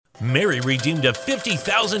Mary redeemed a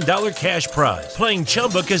 $50,000 cash prize playing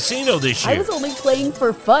Chumba Casino this year. I was only playing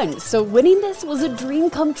for fun, so winning this was a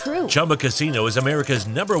dream come true. Chumba Casino is America's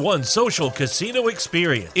 #1 social casino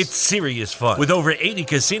experience. It's serious fun. With over 80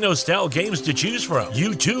 casino-style games to choose from,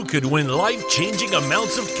 you too could win life-changing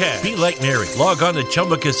amounts of cash. Be like Mary. Log on to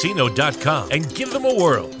ChumbaCasino.com and give them a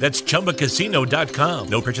whirl. That's ChumbaCasino.com.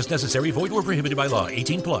 No purchase necessary. Void where prohibited by law.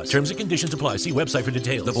 18 plus. Terms and conditions apply. See website for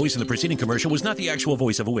details. The voice in the preceding commercial was not the actual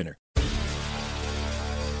voice of a winner.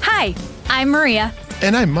 Hi, I'm Maria.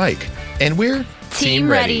 And I'm Mike. And we're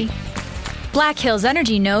Team Ready. Black Hills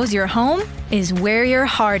Energy knows your home is where your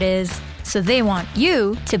heart is, so they want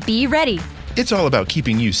you to be ready. It's all about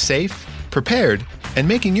keeping you safe, prepared, and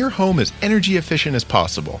making your home as energy efficient as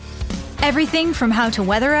possible. Everything from how to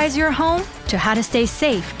weatherize your home to how to stay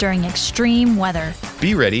safe during extreme weather.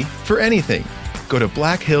 Be ready for anything. Go to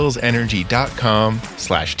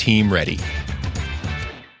blackhillsenergy.com/Team Ready.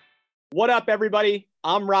 What up, everybody?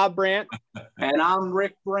 I'm Rob Brandt. And I'm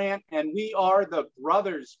Rick Brandt, and we are the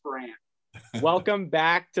Brothers Brandt. Welcome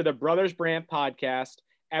back to the Brothers Brandt podcast,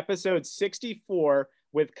 episode 64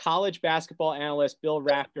 with college basketball analyst Bill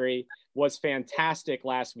Raftery was fantastic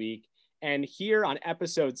last week. And here on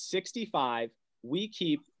episode 65, we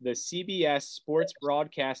keep the CBS sports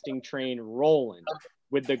broadcasting train rolling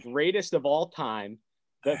with the greatest of all time,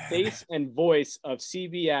 the face and voice of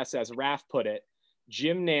CBS, as Raf put it,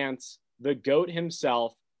 Jim Nantz, the GOAT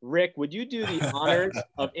himself. Rick, would you do the honors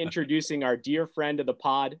of introducing our dear friend of the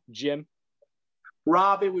pod, Jim?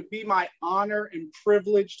 Rob, it would be my honor and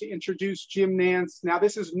privilege to introduce Jim Nantz. Now,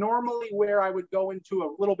 this is normally where I would go into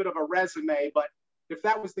a little bit of a resume, but if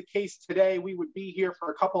that was the case today, we would be here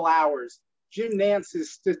for a couple hours. Jim Nantz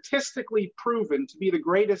is statistically proven to be the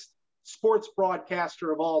greatest sports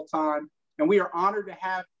broadcaster of all time, and we are honored to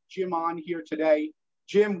have Jim on here today.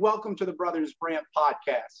 Jim, welcome to the Brothers Brandt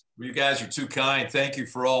podcast. Well, you guys are too kind. Thank you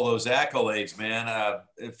for all those accolades, man.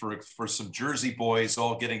 For some Jersey boys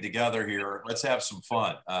all getting together here, let's have some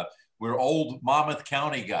fun. We're old Monmouth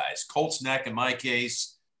County guys. Colts Neck in my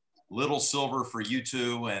case, Little Silver for you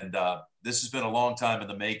two, and this has been a long time in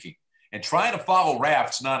the making. And trying to follow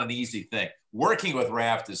Raft's not an easy thing. Working with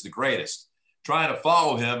Raft is the greatest. Trying to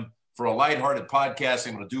follow him for a lighthearted podcast,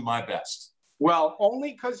 I'm going to do my best. Well,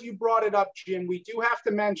 only because you brought it up, Jim, we do have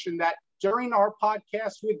to mention that during our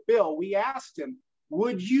podcast with Bill, we asked him,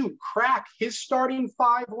 would you crack his starting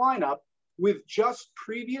five lineup with just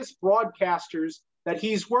previous broadcasters that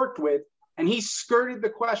he's worked with? And he skirted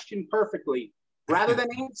the question perfectly. Rather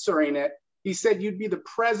than answering it, he said you'd be the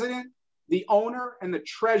president, the owner, and the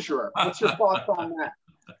treasurer. What's your thoughts on that?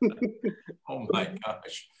 Oh, my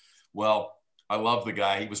gosh. Well, I love the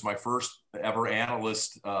guy. He was my first ever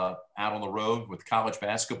analyst out on the road with college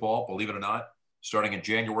basketball, believe it or not, starting in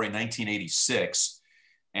January 1986.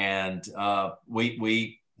 And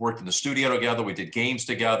we worked in the studio together. We did games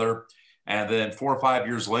together. And then 4 or 5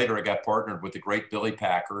 years later, I got partnered with the great Billy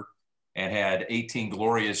Packer and had 18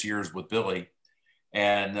 glorious years with Billy.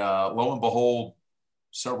 And lo and behold,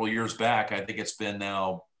 several years back, I think it's been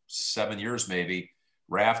now 7 years maybe,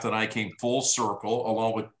 Raft and I came full circle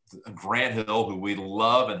along with Grant Hill, who we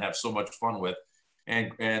love and have so much fun with.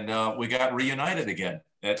 And we got reunited again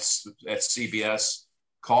at CBS,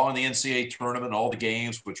 calling the NCAA tournament, all the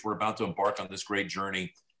games, which we're about to embark on this great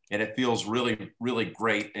journey. And it feels really, really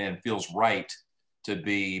great and feels right to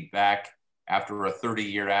be back after a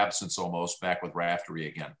 30-year absence almost, back with Raftery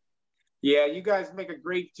again. Yeah, you guys make a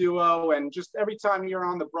great duo, and just every time you're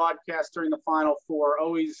on the broadcast during the Final Four,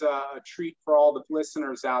 always a treat for all the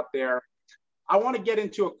listeners out there. I want to get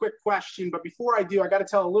into a quick question, but before I do, I got to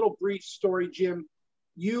tell a little brief story, Jim.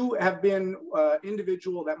 You have been an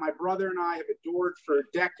individual that my brother and I have adored for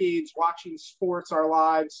decades, watching sports our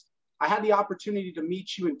lives. I had the opportunity to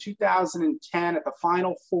meet you in 2010 at the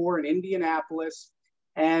Final Four in Indianapolis.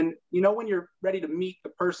 And, you know, when you're ready to meet the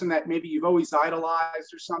person that maybe you've always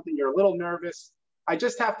idolized or something, you're a little nervous. I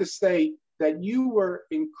just have to say that you were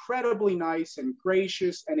incredibly nice and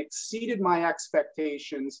gracious and exceeded my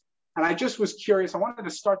expectations. And I just was curious. I wanted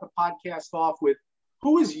to start the podcast off with,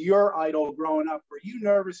 who was your idol growing up? Were you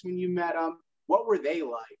nervous when you met them? What were they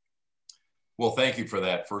like? Well, thank you for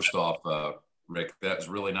that. First off, Rick, that was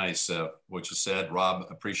really nice what you said. Rob,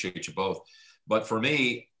 appreciate you both. But for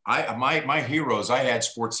me, my heroes, I had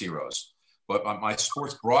sports heroes, but my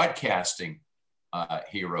sports broadcasting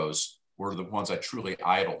heroes were the ones I truly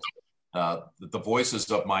idoled. The voices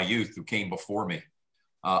of my youth who came before me.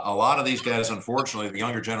 A lot of these guys, unfortunately, the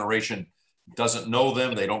younger generation doesn't know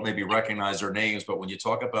them. They don't maybe recognize their names. But when you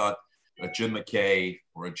talk about a Jim McKay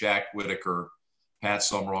or a Jack Whitaker, Pat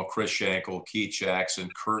Summerall, Chris Schenkel, Keith Jackson,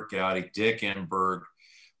 Kurt Gowdy, Dick Enberg,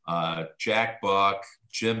 Jack Buck,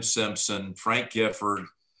 Jim Simpson, Frank Gifford.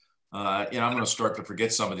 I'm going to start to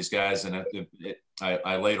forget some of these guys, and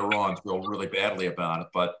I later on feel really badly about it,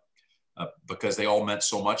 but because they all meant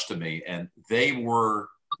so much to me, and they were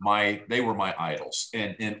my idols.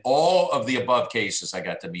 And in all of the above cases, I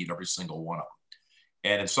got to meet every single one of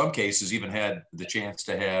them, and in some cases, even had the chance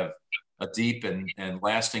to have a deep and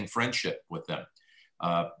lasting friendship with them.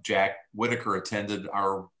 Jack Whitaker attended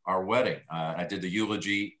our wedding. I did the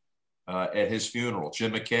eulogy at his funeral.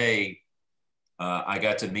 Jim McKay, I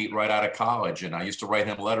got to meet right out of college, and I used to write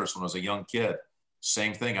him letters when I was a young kid.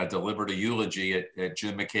 Same thing. I delivered a eulogy at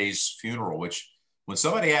Jim McKay's funeral, which when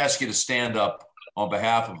somebody asks you to stand up on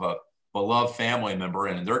behalf of a beloved family member,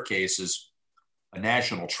 and in their case is a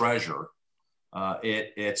national treasure,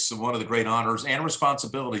 it's one of the great honors and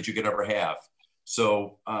responsibilities you could ever have.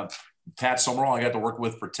 So Pat Summerall, I got to work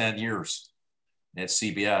with for 10 years at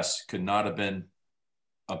CBS. Could not have been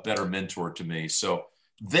a better mentor to me. So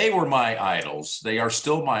they were my idols. They are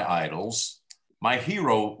still my idols. My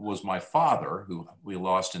hero was my father, who we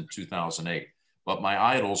lost in 2008, but my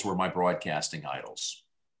idols were my broadcasting idols.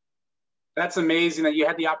 That's amazing that you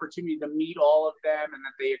had the opportunity to meet all of them and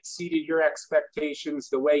that they exceeded your expectations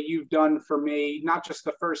the way you've done for me, not just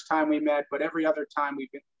the first time we met, but every other time we've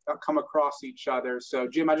come across each other. So,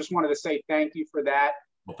 Jim, I just wanted to say thank you for that.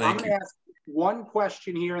 Well, thank you. I'm going to ask one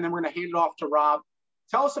question here, and then we're going to hand it off to Rob.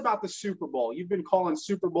 Tell us about the Super Bowl. You've been calling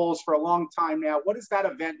Super Bowls for a long time now. What does that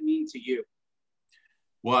event mean to you?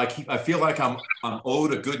 Well, I feel like I'm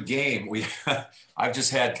owed a good game. I've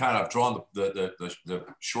just had kind of drawn the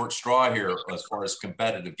short straw here as far as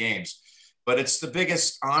competitive games, but it's the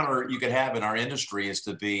biggest honor you could have in our industry is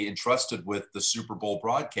to be entrusted with the Super Bowl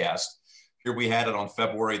broadcast. Here we had it on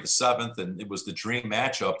February the 7th, and it was the dream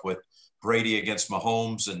matchup with Brady against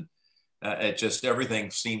Mahomes, and it just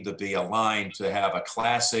everything seemed to be aligned to have a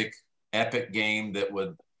classic, epic game that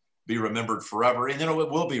would be remembered forever, and it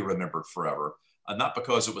will be remembered forever. Not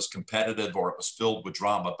because it was competitive or it was filled with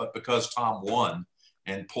drama, but because Tom won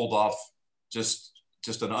and pulled off just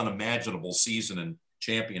an unimaginable season and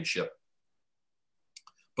championship.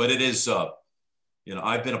 But it is,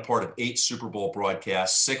 I've been a part of 8 Super Bowl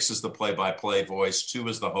broadcasts, 6 as the play-by-play voice, 2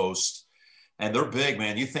 as the host, and they're big,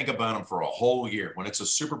 man. You think about them for a whole year. When it's a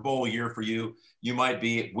Super Bowl year for you, you might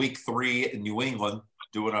be at week 3 in New England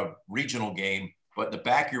doing a regional game, but in the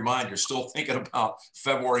back of your mind, you're still thinking about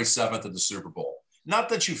February 7th of the Super Bowl. Not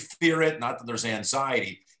that you fear it, not that there's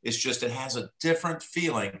anxiety. It's just it has a different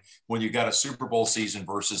feeling when you got a Super Bowl season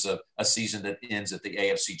versus a season that ends at the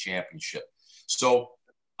AFC Championship. So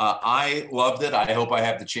I loved it. I hope I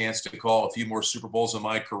have the chance to call a few more Super Bowls in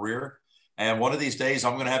my career. And one of these days,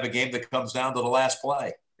 I'm going to have a game that comes down to the last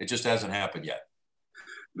play. It just hasn't happened yet.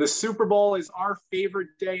 The Super Bowl is our favorite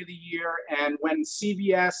day of the year, and when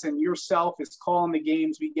CBS and yourself is calling the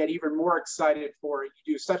games, we get even more excited for it.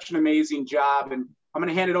 You do such an amazing job, and I'm going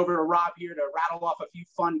to hand it over to Rob here to rattle off a few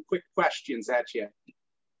fun, quick questions at you.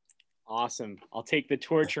 Awesome. I'll take the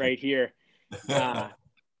torch right here.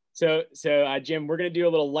 So Jim, we're going to do a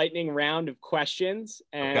little lightning round of questions,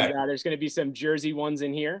 and okay. There's going to be some Jersey ones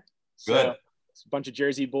in here. So Good. It's a bunch of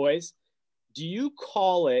Jersey boys. Do you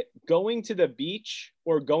call it going to the beach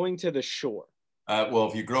or going to the shore? Well,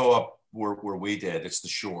 if you grow up where we did, it's the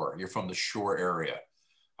shore. You're from the shore area.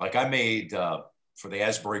 Like I made for the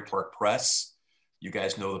Asbury Park Press. You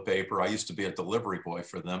guys know the paper. I used to be a delivery boy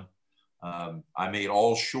for them. I made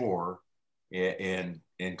all shore in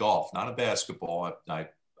golf, not in basketball. I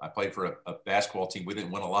played for a basketball team. We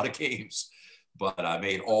didn't win a lot of games, but I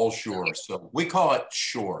made all shore. So we call it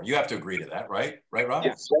shore. You have to agree to that, right? Right, Rob?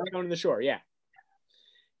 Yeah, going to the shore, yeah.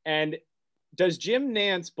 And does Jim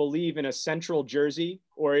Nantz believe in a central Jersey,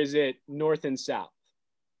 or is it north and south?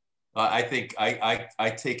 I think I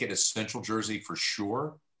take it as central Jersey for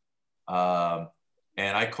sure. And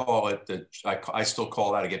I call it I still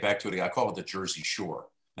call that, to get back to it, I call it the Jersey Shore.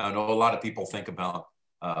 Now, I know a lot of people think about,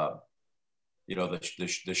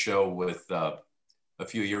 the show with a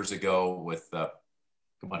few years ago with,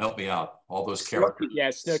 come on, help me out, all those characters. Yeah,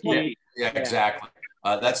 Snooki. Yeah, exactly.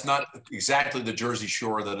 That's not exactly the Jersey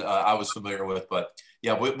Shore that I was familiar with, but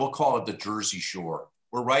yeah, we'll call it the Jersey Shore.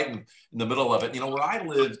 We're right in the middle of it. Where I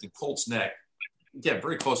lived in Colts Neck, again,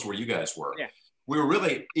 very close to where you guys were. Yeah. We were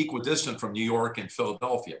really equidistant from New York and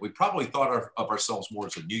Philadelphia. We probably thought of ourselves more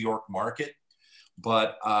as a New York market,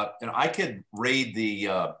 but I could raid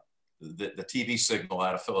the TV signal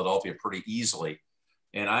out of Philadelphia pretty easily,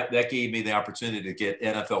 and that gave me the opportunity to get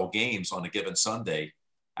NFL games on a given Sunday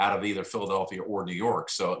out of either Philadelphia or New York.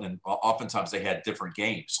 So, and oftentimes they had different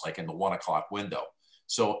games, like in the 1 o'clock window.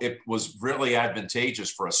 So it was really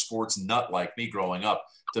advantageous for a sports nut like me growing up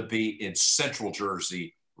to be in central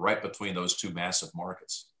Jersey, right between those two massive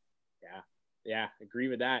markets. Yeah, agree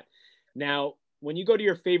with that. Now, when you go to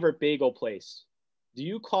your favorite bagel place, do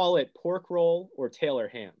you call it pork roll or Taylor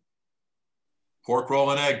ham? Pork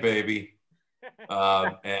roll and egg, baby.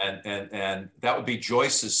 And that would be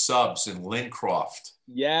Joyce's Subs in Lincroft.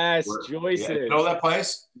 Yes, Joyce's. Yeah, you know that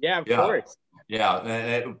place? Yeah, of course. Yeah,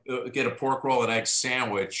 and get a pork roll and egg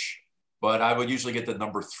sandwich, but I would usually get the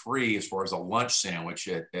number 3 as far as a lunch sandwich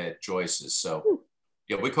at Joyce's. So,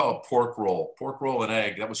 yeah, we call it pork roll and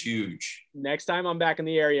egg. That was huge. Next time I'm back in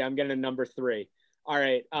the area, I'm getting a number 3. All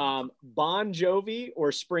right, Bon Jovi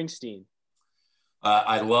or Springsteen?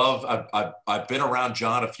 I've been around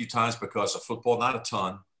John a few times because of football, not a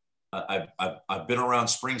ton. I've been around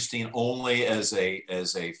Springsteen only as a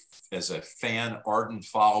fan, ardent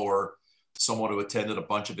follower, someone who attended a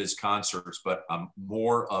bunch of his concerts, but I'm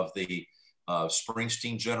more of the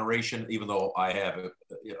Springsteen generation, even though I have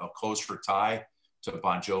a closer tie to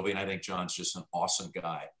Bon Jovi, and I think John's just an awesome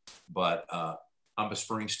guy. But I'm a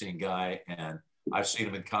Springsteen guy, and I've seen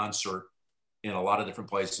him in concert in a lot of different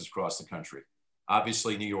places across the country.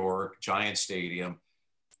 Obviously, New York, Giant Stadium,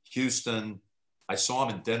 Houston. I saw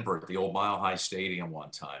him in Denver at the old Mile High Stadium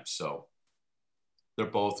one time. So they're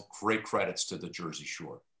both great credits to the Jersey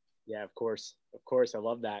Shore. Yeah, of course. Of course. I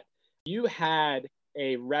love that. You had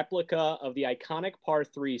a replica of the iconic par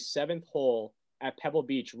 3 7th hole at Pebble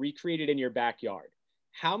Beach recreated in your backyard.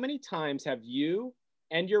 How many times have you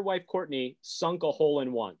and your wife, Courtney, sunk a hole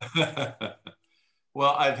in one?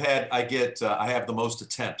 Well, I have the most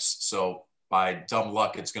attempts. So by dumb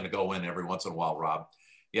luck, it's going to go in every once in a while, Rob.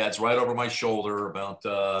 Yeah, it's right over my shoulder, about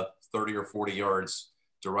 30 or 40 yards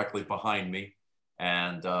directly behind me.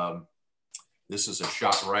 And this is a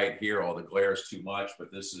shot right here. Oh, the glare is too much, but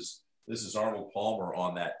this is Arnold Palmer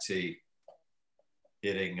on that tee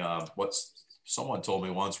hitting what's someone told me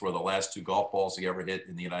once were the last 2 golf balls he ever hit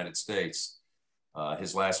in the United States.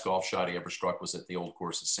 His last golf shot he ever struck was at the old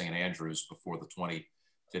course at St. Andrews before the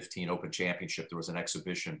 2015 Open Championship. There was an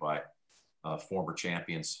exhibition by former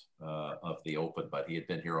champions of the Open, but he had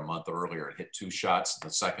been here a month earlier and hit 2 shots. The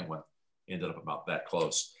second one ended up about that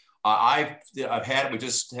close. We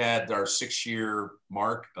just had our 6-year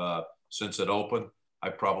mark since it opened. I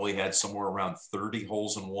probably had somewhere around 30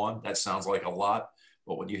 holes in one. That sounds like a lot,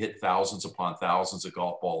 but when you hit thousands upon thousands of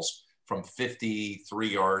golf balls from 53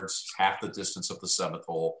 yards, half the distance of the 7th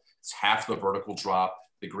hole, it's half the vertical drop,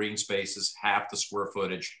 the green space is half the square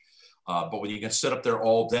footage. But when you can sit up there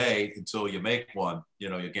all day until you make one,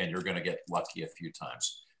 again, you're going to get lucky a few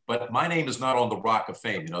times. But my name is not on the Rock of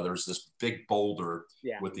Fame. There's this big boulder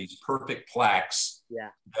with these perfect plaques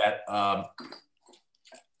that,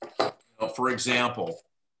 for example,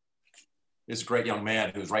 there's a great young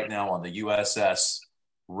man who's right now on the USS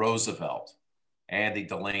Roosevelt, Andy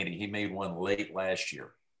Delaney. He made one late last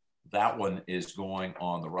year. That one is going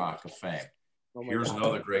on the Rock of Fame. Here's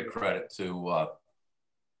another great credit to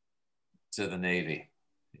the Navy.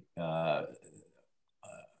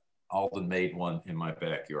 Alden made one in my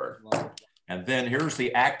backyard. And then here's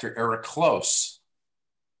the actor, Eric Close.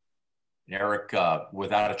 Eric,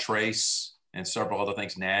 Without a Trace, and several other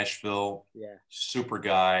things, Nashville, super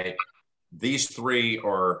guy. These 3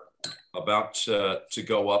 are about to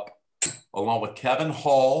go up, along with Kevin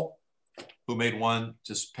Hall, who made one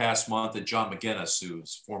just past month, and John McGinnis,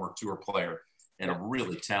 who's former tour player and a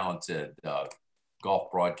really talented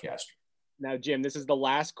golf broadcaster. Now, Jim, this is the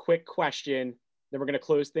last quick question. Then we're going to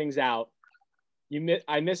close things out. You miss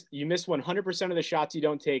 100% of the shots you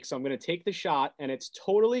don't take. So I'm going to take the shot, and it's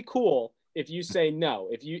totally cool if you say no,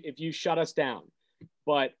 if you shut us down.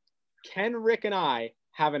 But can Rick and I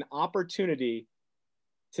have an opportunity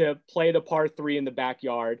to play the par 3 in the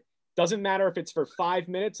backyard? Doesn't matter if it's for 5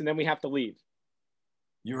 minutes and then we have to leave.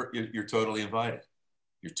 You're totally invited.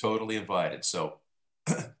 You're totally invited. So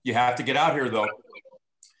you have to get out here, though.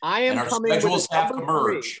 I am coming with a have to number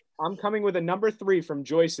merge. 3. I'm coming with a number 3 from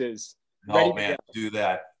Joyce's. Oh man, do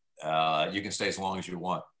that. You can stay as long as you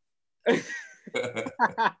want.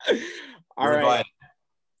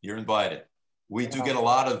 You're invited. We do get a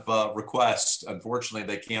lot of requests. Unfortunately,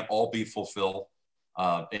 they can't all be fulfilled.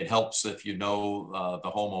 It helps if you know the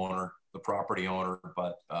homeowner, the property owner.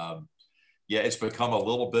 But it's become a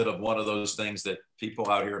little bit of one of those things that people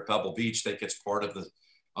out here at Pebble Beach think it's part of the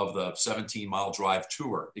 17-mile drive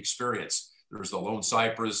tour experience. There's the Lone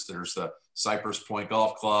Cypress, there's the Cypress Point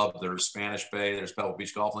Golf Club, there's Spanish Bay, there's Pebble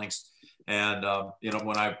Beach Golf Links. And,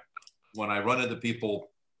 when I run into people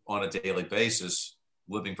on a daily basis,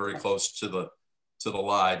 living very close to the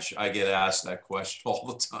lodge, I get asked that question all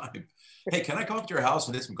the time. hey, can I come up to your house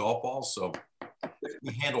and hit some golf balls? So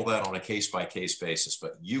we handle that on a case-by-case basis,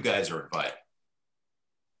 but you guys are invited.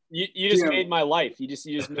 You just made my life. You just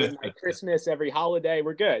made my Christmas, every holiday.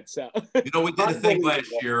 We're good. So we did a thing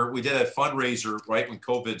last year. We did a fundraiser right when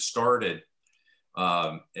COVID started.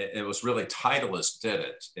 It was really Titleist did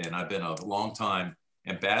it, and I've been a long time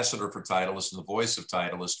ambassador for Titleist and the voice of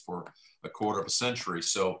Titleist for a quarter of a century.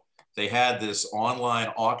 So they had this online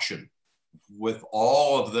auction with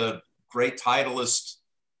all of the great Titleist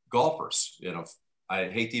golfers. I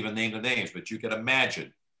hate to even name the names, but you can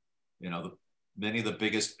imagine, many of the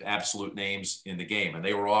biggest absolute names in the game. And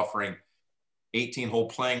they were offering 18-hole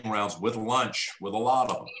playing rounds with lunch with a lot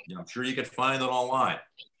of them. I'm sure you could find it online.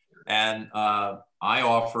 And I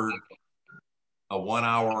offered a 1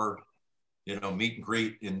 hour, meet and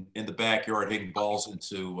greet in the backyard, hitting balls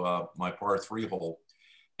into my par 3 hole.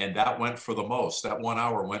 And that went for the most. That 1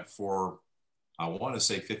 hour went for, I want to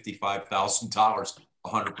say $55,000,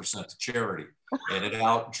 100% to charity. And it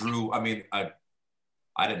outdrew,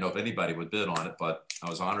 I didn't know if anybody would bid on it, but I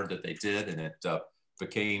was honored that they did, and it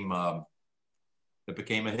became a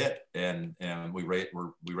hit, and we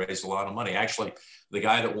raised a lot of money. Actually, the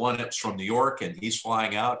guy that won it's from New York, and he's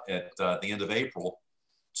flying out at the end of April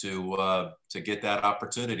to get that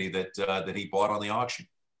opportunity that he bought on the auction.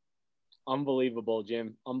 Unbelievable,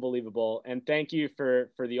 Jim. Unbelievable. And thank you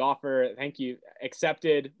for the offer. Thank you.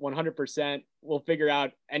 Accepted 100%. We'll figure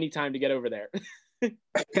out any time to get over there.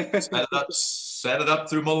 Set it up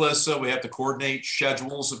through Melissa. We have to coordinate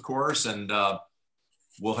schedules, of course, and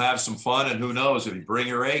we'll have some fun. And who knows, if you bring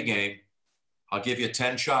your A game, I'll give you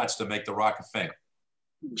 10 shots to make the Rock of Fame.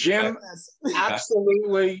 Jim,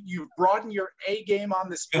 absolutely. You've broadened your A game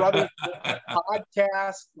on this Brothers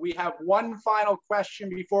podcast. We have one final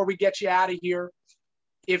question before we get you out of here.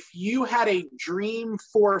 If you had a dream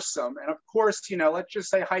foursome, and of course, let's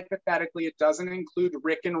just say hypothetically, it doesn't include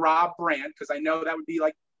Rick and Rob Brandt, because I know that would be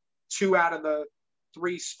like 2 out of the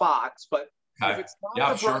 3 spots. But if it's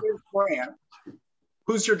not the Brothers Brandt,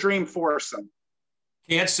 who's your dream foursome?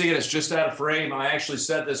 Can't see it. It's just out of frame. I actually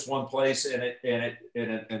said this one place, and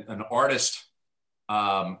an artist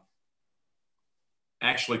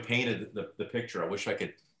actually painted the picture. I wish I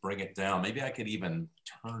could bring it down. Maybe I could even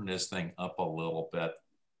turn this thing up a little bit.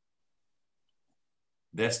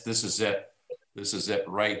 This is it. This is it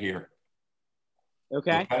right here.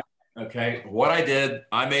 Okay. What I did,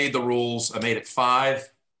 I made the rules. I made it 5.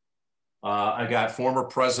 I got former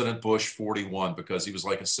President Bush 41 because he was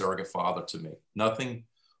like a surrogate father to me. Nothing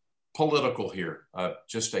political here.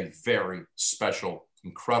 Just a very special,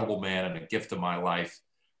 incredible man and a gift of my life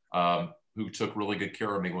who took really good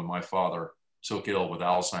care of me when my father took ill with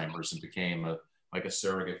Alzheimer's and became like a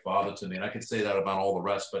surrogate father to me. And I could say that about all the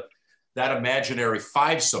rest, but that imaginary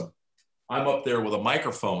fivesome, I'm up there with a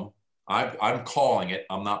microphone. I'm calling it.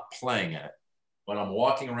 I'm not playing it, but I'm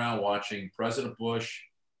walking around watching President Bush.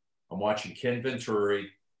 I'm watching Ken Venturi.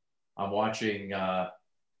 I'm watching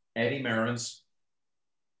Eddie Merens.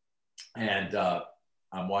 And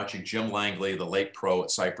I'm watching Jim Langley, the late pro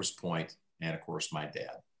at Cypress Point, and of course my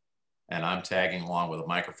dad. And I'm tagging along with a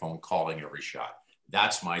microphone calling every shot.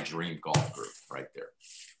 That's my dream golf group right there.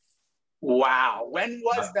 Wow. When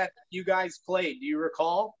was that you guys played? Do you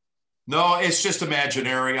recall? No, it's just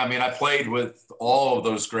imaginary. I played with all of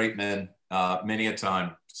those great men many a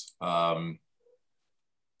time. Of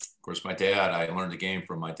course, my dad, I learned the game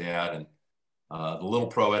from my dad, and the little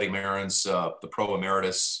pro Eddie Merens, the pro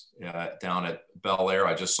emeritus down at Bel Air.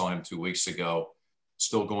 I just saw him 2 weeks ago,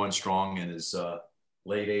 still going strong in his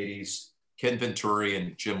late 80s. Ken Venturi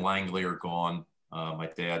and Jim Langley are gone. My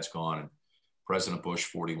dad's gone, and President Bush,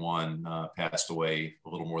 41, passed away a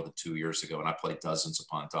little more than 2 years ago, and I played dozens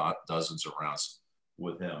upon dozens of rounds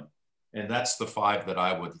with him. And that's the 5 that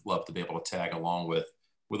I would love to be able to tag along with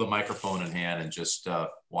a microphone in hand and just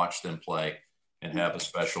watch them play and have a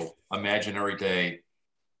special imaginary day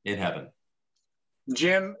in heaven.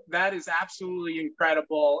 Jim, that is absolutely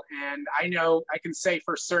incredible. And I know I can say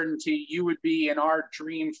for certainty you would be in our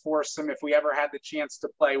dream foursome if we ever had the chance to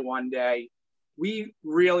play one day. We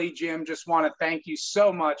really, Jim, just want to thank you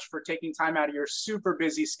so much for taking time out of your super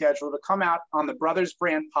busy schedule to come out on the Brothers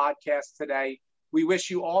Brandt podcast today. We wish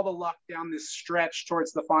you all the luck down this stretch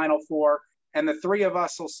towards the Final Four. And the 3 of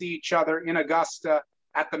us will see each other in Augusta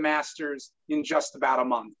at the Masters in just about a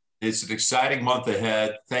month. It's an exciting month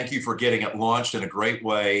ahead. Thank you for getting it launched in a great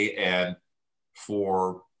way and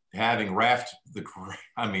for having Raft,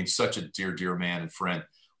 such a dear, dear man and friend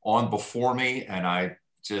on before me. And I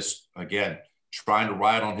just, again, trying to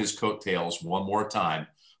ride on his coattails one more time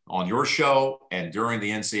on your show and during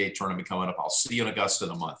the NCAA tournament coming up. I'll see you in Augusta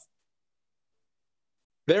in a month.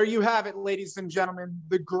 There you have it, ladies and gentlemen.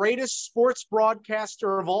 The greatest sports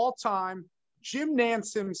broadcaster of all time, Jim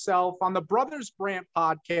Nantz himself, on the Brothers Brandt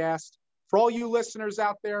podcast. For all you listeners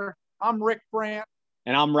out there, I'm Rick Brandt.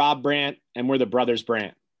 And I'm Rob Brandt, and we're the Brothers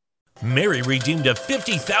Brandt. Mary redeemed a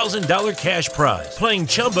 $50,000 cash prize playing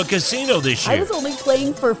Chumba Casino this year. I was only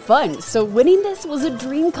playing for fun, so winning this was a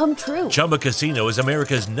dream come true. Chumba Casino is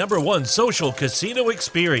America's #1 social casino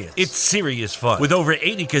experience. It's serious fun. With over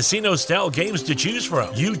 80 casino-style games to choose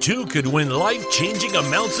from, you too could win life-changing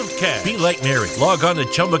amounts of cash. Be like Mary. Log on to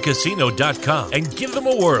ChumbaCasino.com and give them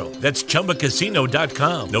a whirl. That's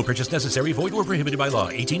ChumbaCasino.com. No purchase necessary. Void or prohibited by law.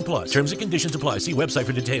 18+. Terms and conditions apply. See website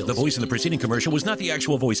for details. The voice in the preceding commercial was not the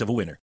actual voice of a winner.